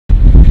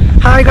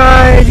Hi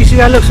guys, this is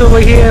Alex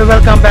over here.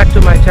 Welcome back to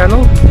my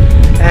channel.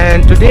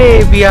 And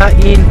today we are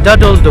in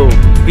Durdle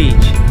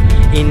beach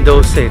in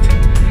Dorset.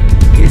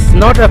 It's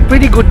not a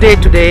pretty good day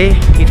today.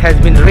 It has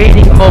been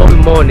raining all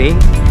morning.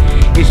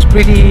 It's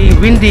pretty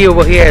windy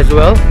over here as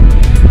well,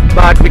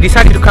 but we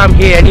decided to come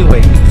here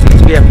anyway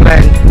since we have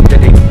planned the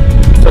day.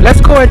 So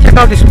let's go and check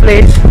out this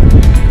place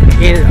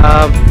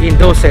in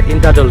Dorset,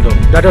 in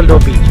Durdle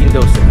beach in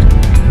Dorset.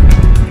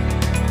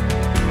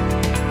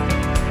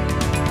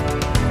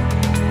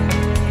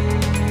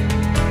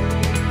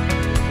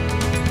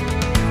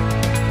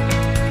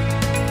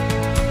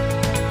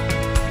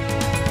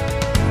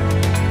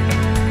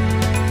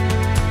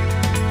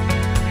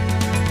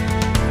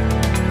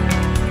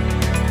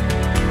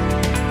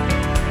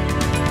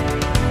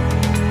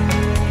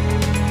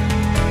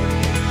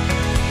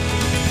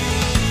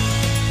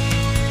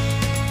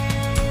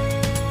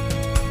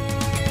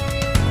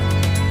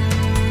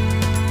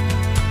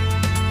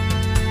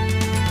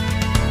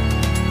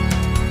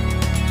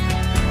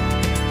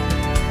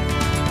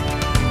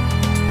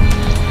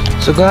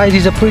 So guys,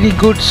 it's a pretty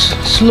good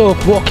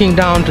slope walking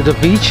down to the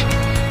beach,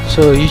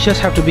 so you just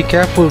have to be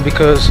careful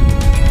because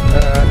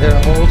there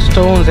are all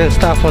stones and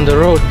stuff on the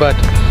road, but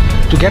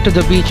to get to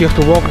the beach you have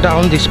to walk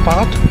down this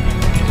path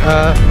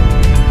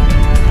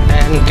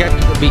and get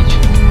to the beach.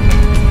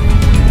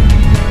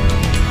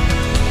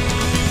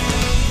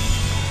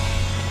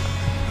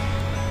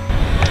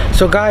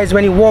 So guys,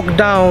 when you walk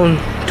down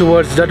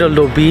towards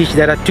Durdle beach,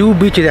 there are two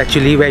beaches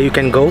actually where you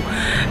can go.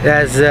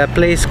 There's a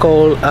place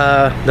called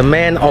the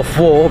Man of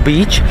War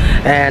beach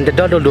and the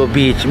Durdle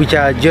beach, which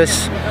are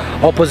just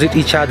opposite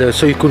each other.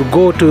 So you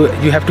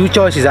have two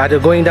choices, either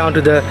going down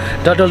to the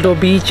Durdle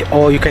beach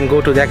or you can go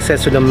to the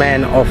access to the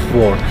Man of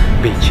War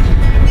beach.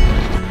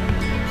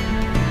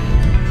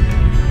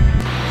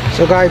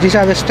 So guys, these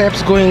are the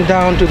steps going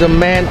down to the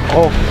Man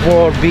of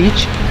War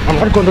beach. I'm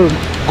not going to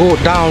go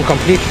down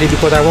completely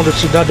because I want to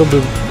see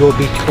Durdle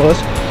beach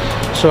first.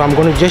 So I'm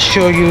going to just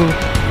show you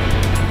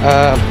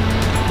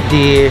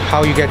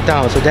how you get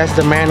down. So that's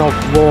the Man of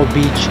War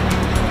beach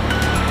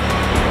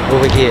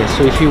over here.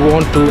 So if you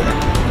want to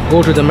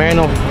go to the Man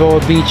of War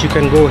beach, you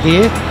can go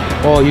here,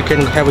 or you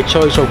can have a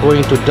choice of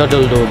going to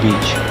Durdle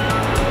beach.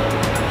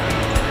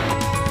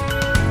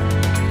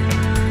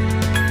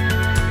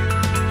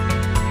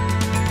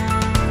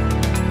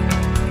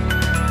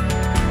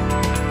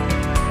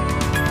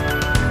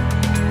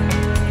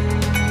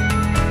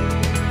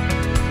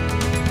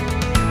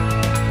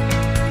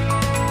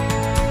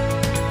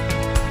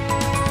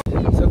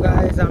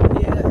 I'm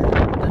here at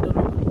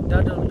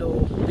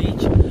Durdle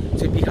beach.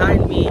 So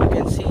behind me you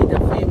can see the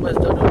famous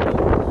Durdle.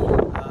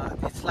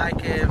 It's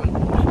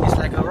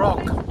like a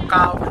rock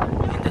carved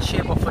in the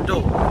shape of a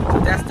doe. So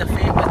that's the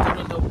famous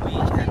Durdle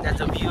beach, and that's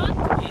the view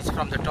is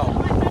from the top.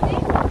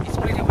 It's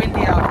pretty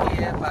windy out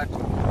here, but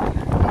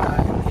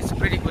it's a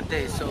pretty good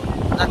day, so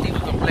nothing to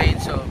complain.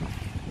 So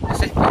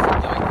let's enjoy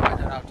the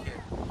weather out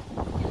here.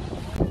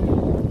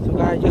 So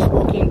guys, just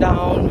walking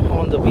down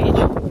on the beach.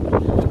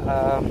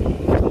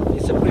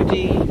 It's a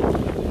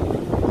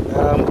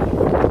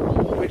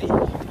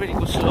pretty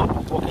good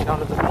slope walking down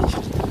to the beach,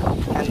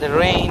 and the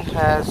rain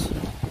has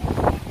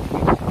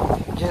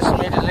just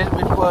made it a little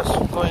bit worse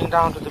going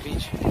down to the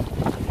beach.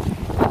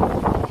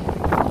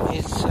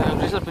 It's a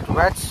little bit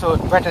wet, so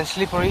wet and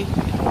slippery,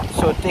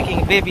 so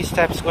taking baby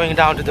steps going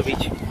down to the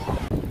beach.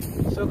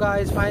 So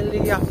guys,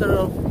 finally after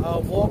a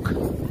walk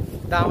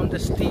down the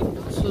steep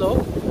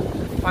slope,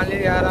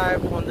 finally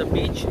arrived on the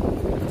beach.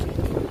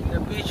 The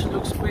beach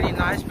looks pretty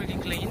nice, pretty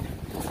clean.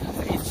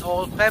 It's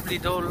all pebbly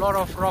though, a lot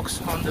of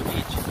rocks on the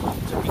beach.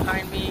 So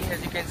behind me,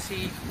 as you can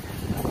see,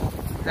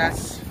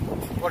 that's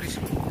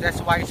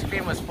why it's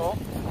famous for.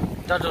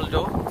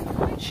 Durdle,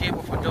 shape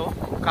of a doe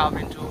carved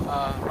into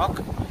a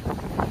rock,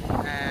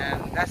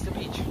 and that's the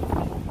beach.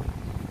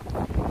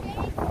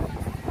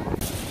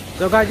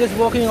 So guys, just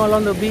walking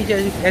along the beach,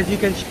 as you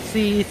can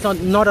see, it's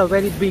not a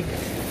very big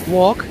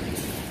walk.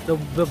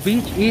 The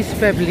beach is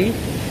pebbly.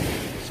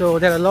 So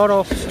there are a lot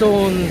of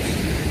stones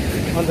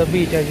on the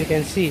beach, as you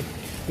can see.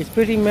 It's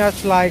pretty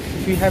much like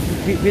if you have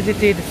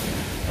visited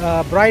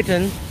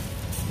Brighton,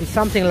 it's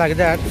something like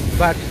that,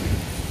 but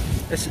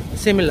it's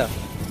similar.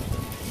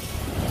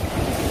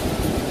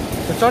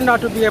 It turned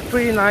out to be a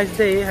pretty nice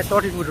day. I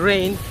thought it would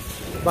rain,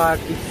 but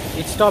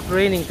it stopped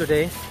raining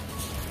today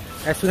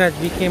as soon as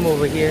we came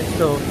over here.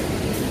 So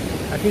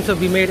I think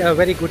we made a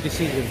very good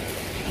decision.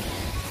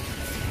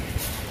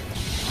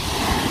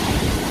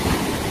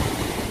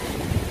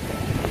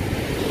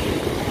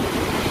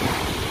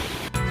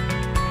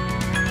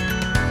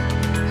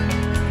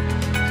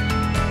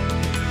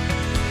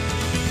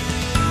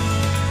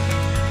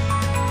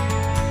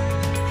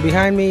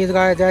 Behind me,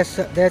 guys,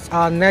 that's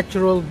our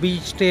natural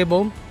beach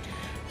table.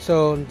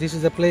 So this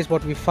is the place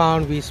what we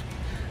found. We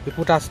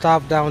put our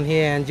stuff down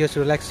here and just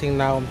relaxing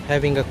now,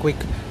 having a quick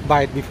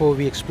bite before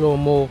we explore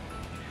more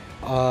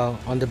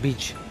on the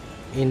beach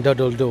in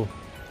Durdle.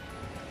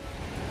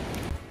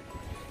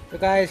 So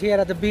guys, here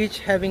at the beach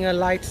having a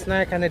light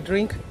snack and a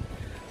drink.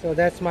 So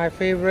that's my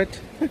favorite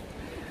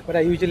what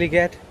I usually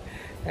get.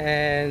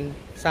 and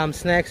some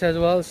snacks as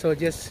well. So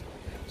just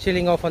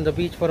chilling off on the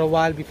beach for a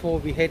while before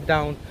we head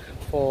down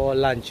for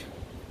lunch.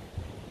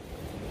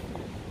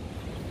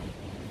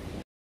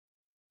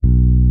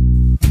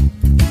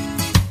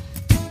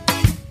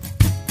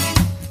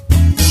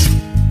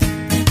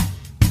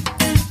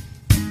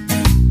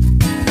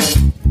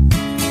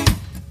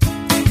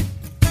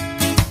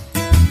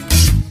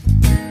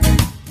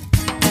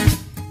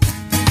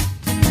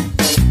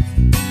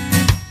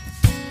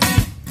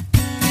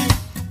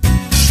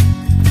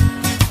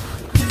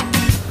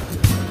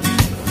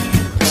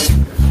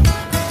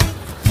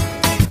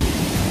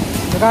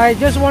 I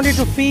just wanted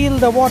to feel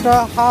the water,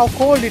 how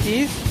cold it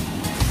is.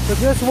 So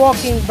just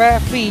walking bare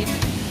feet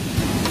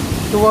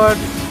toward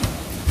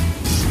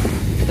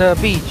the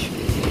beach.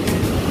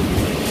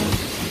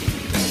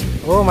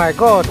 Oh my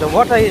god, the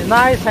water is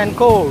nice and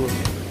cold.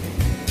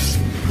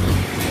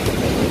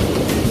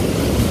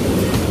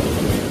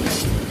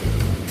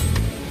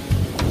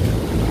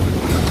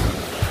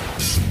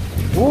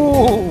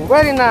 Ooh,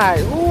 very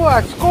nice. Ooh,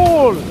 it's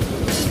cold.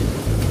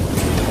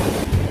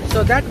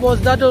 So that was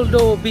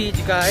Durdle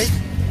beach, guys.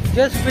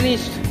 Just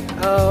finished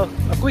a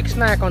quick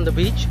snack on the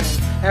beach,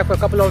 have a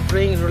couple of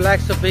drinks,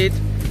 relax a bit,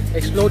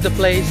 explore the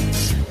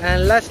place,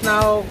 and let's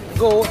now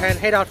go and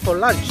head out for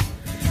lunch,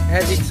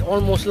 as it's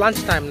almost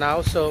lunchtime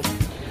now. So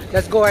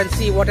let's go and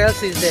see what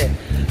else is there.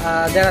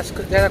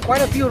 There are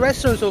quite a few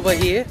restaurants over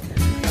here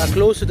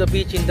close to the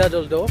beach in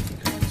Durdle,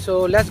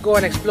 so let's go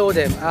and explore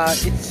them.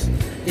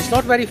 It's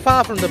not very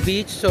far from the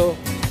beach, so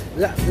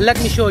let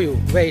me show you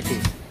where it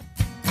is.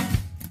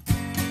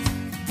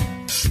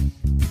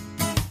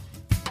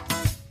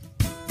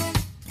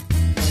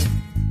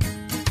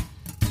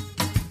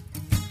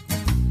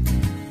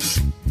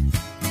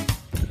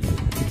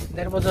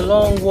 That was a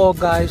long walk,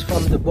 guys,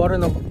 from the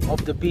bottom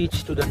of the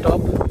beach to the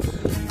top.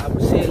 I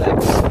would say like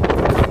 15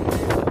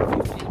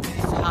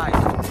 minutes hike from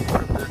the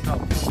bottom to the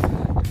top.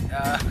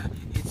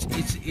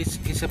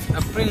 It's a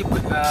pretty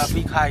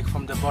big hike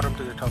from the bottom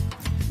to the top.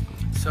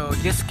 So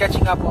just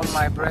catching up on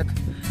my breath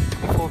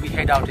before we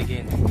head out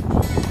again.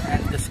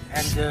 And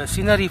the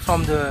scenery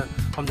from the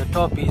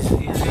top is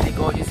really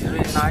gorgeous,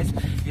 really nice.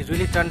 It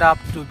really turned out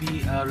to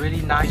be a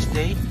really nice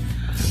day.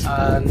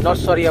 Not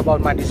sorry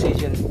about my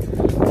decision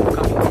to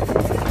come here.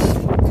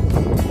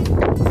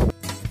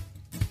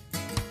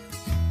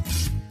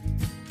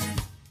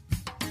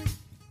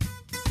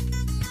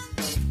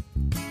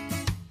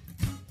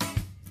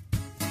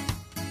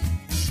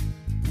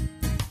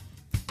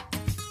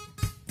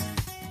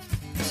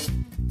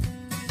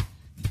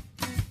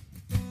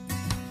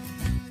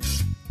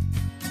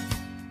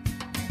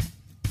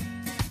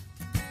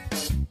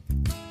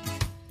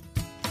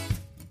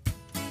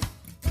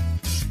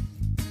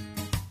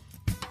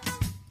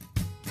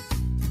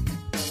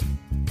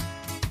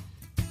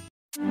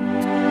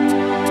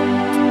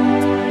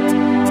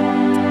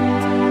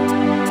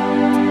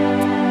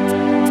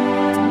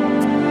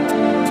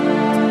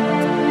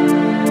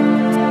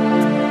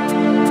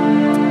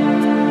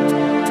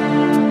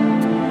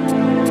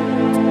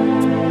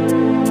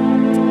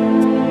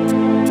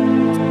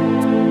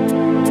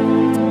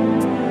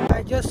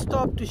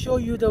 To show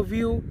you the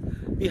view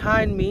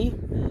behind me.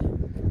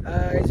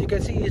 As you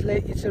can see,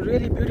 it's a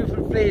really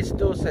beautiful place,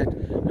 Dorset.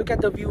 Look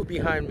at the view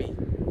behind me.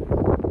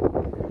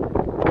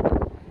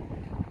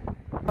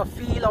 A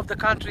feel of the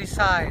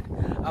countryside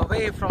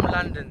away from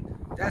London.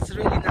 That's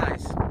really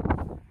nice.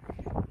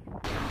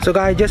 So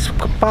guys, just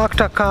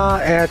parked a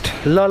car at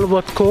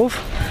LULWORTH Cove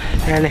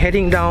and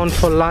heading down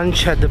for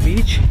lunch at the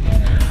beach.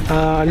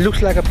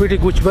 Looks like a pretty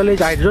good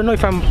village. I don't know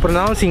if I'm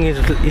pronouncing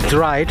it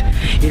right.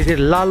 Is it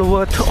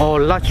Lulworth or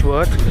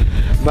Lulworth?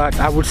 But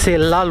I would say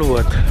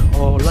Lulworth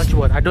or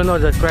Lulworth. I don't know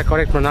the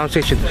correct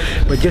pronunciation.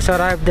 But just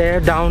arrived there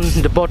down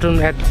the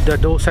bottom at the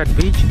Dorset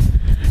beach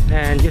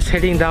and just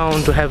heading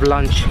down to have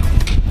lunch.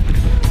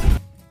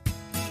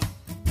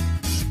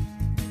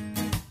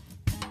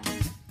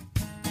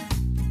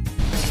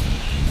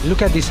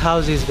 Look at these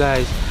houses,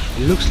 guys.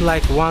 It looks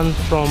like one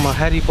from a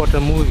Harry Potter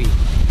movie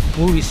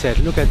set.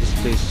 Look at this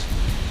place.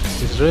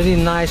 It's a really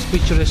nice,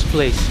 picturesque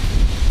place.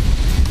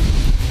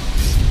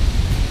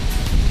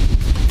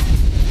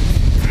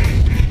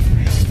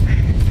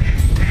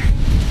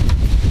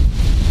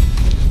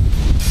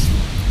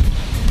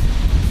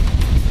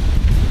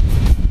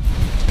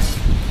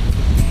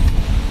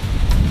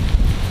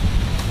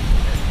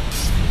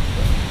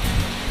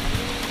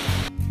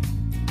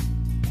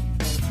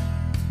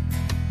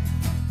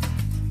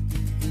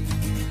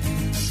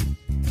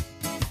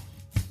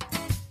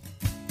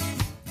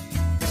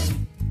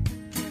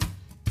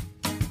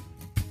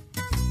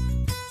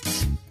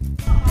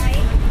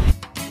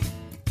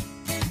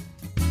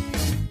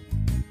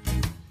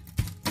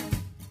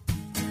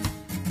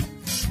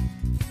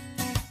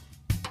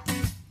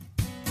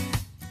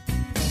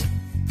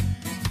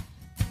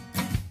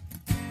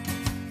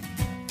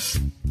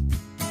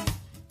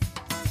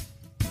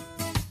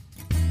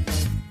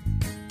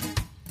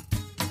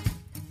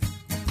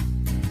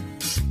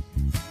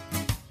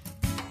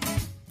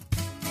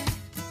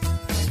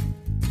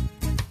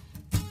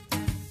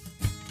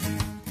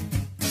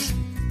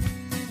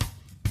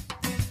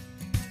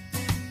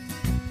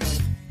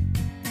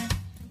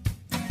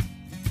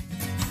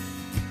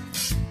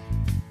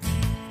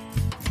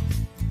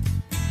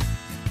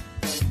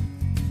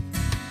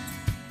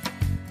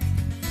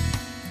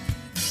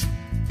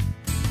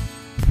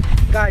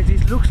 Guys,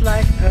 this looks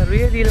like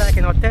really like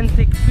an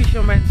authentic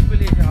fisherman's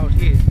village out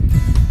here.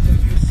 So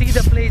you see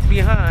the place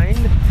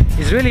behind.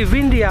 It's really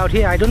windy out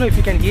here. I don't know if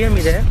you can hear me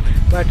there,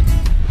 but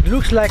it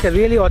looks like a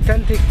really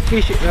authentic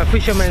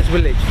fisherman's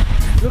village.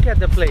 Look at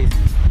the place.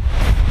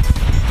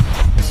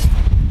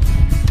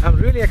 I'm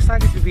really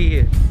excited to be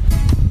here.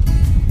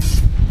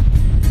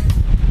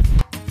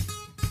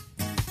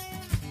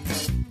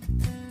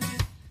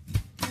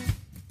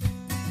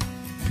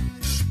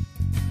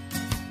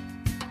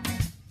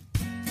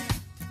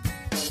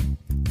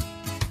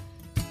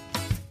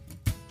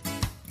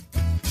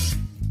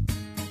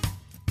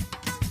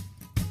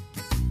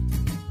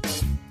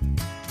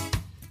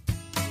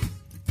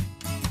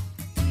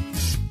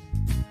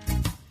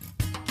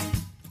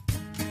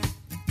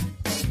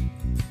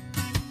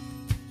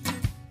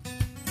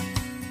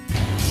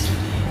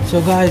 So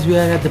guys, we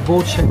are at the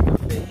boat shed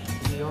cafe.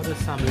 We ordered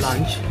some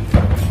lunch.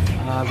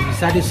 We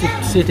decided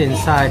to sit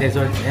inside as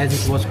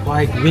it was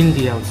quite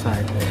windy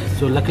outside.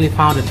 So luckily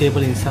found a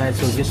table inside,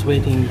 so just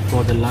waiting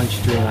for the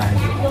lunch to arrive.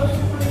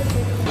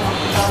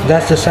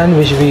 That's the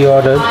sandwich we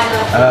ordered.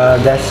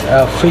 That's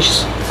a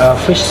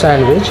fish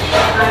sandwich.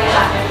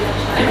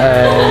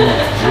 And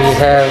we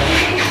have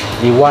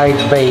the white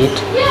bait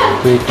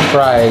with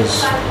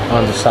fries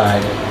on the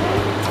side.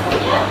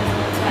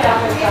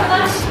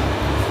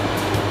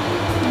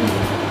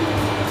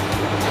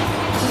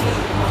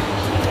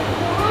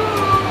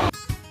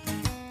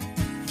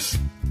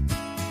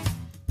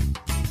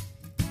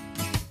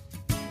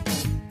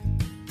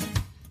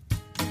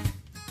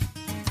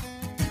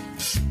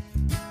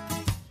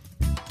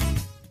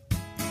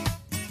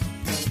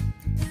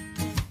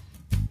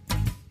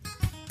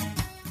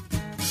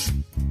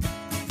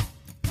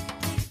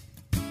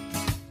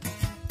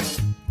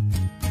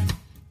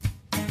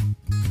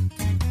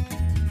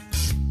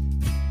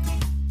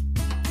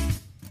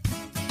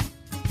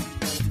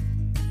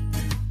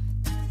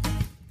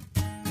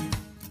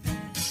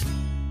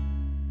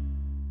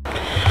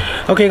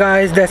 Okay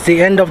guys, that's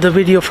the end of the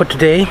video for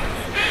today.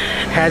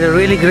 Had a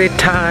really great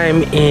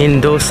time in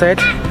Dorset.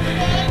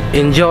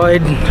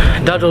 Enjoyed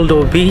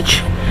Durdle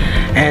beach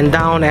and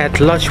down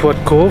at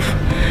LULWORTH Cove.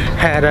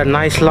 Had a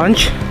nice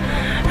lunch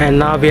and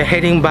now we are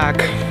heading back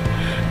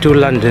to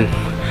London.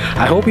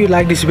 I hope you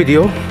like this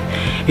video.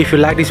 If you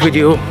like this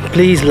video,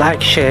 please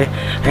like, share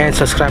and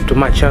subscribe to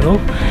my channel,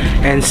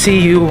 and see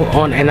you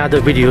on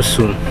another video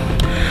soon.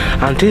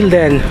 Until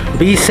then,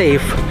 be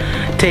safe,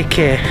 take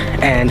care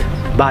and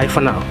bye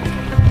for now.